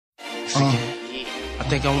remix again. I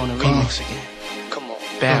think I want a remix again. Come on.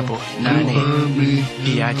 Bad Boy, 9-8,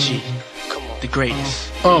 B.I.G. Come on. The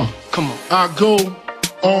greatest. Come on. I go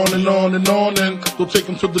on and on and on and don't take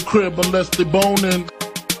them to the crib unless they boning.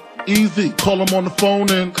 Easy, call them on the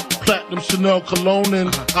phone and platinum Chanel cologne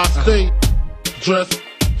and I stay dressed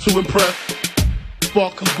to impress,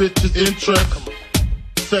 sparkle bitches' interest.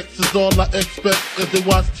 Sex is all I expect as they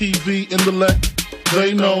watch TV in the left.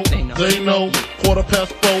 They know.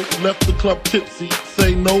 4:15, left the club tipsy.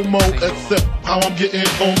 Say no more, except how I'm getting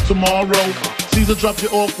home tomorrow. Caesar drop you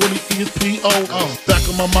off when he see his P.O. Back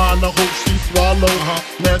in my mind, I hope she swallow.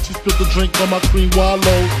 Man, she spilled the drink on my cream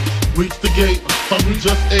wallow. Reach the gate, hungry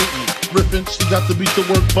just ate. Riffin', she got to be to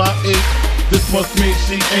work by 8. This must mean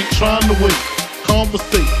she ain't trying to wait.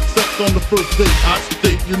 Conversate, sex on the first date. I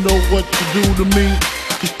state, you know what you do to me.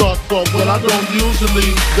 She starts off, well I don't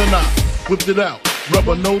usually. Then I whipped it out,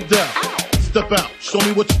 rubber no doubt. Step out, show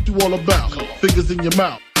me what you all about. Fingers in your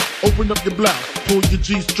mouth, open up your blouse. Pull your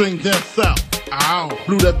G-string down south. Ow,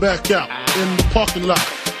 blew that back out in the parking lot.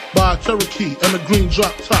 Buy a Cherokee and a green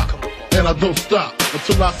drop top. And I don't stop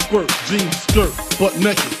until I squirt, jeans, skirt, butt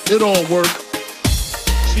naked, it all works.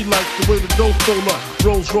 She likes the way the dough roll up,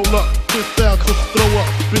 rolls roll up, twist out, just throw up,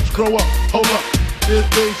 bitch grow up, hold up. There's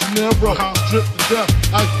De Janeiro, drip to death,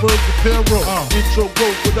 iceberg to Pero. Intro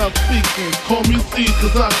goes without speaking, call me C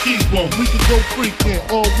cause I keep on. We can go freaking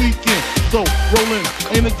all weekend, so rollin',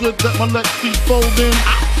 ain't it good that my legs keep folding?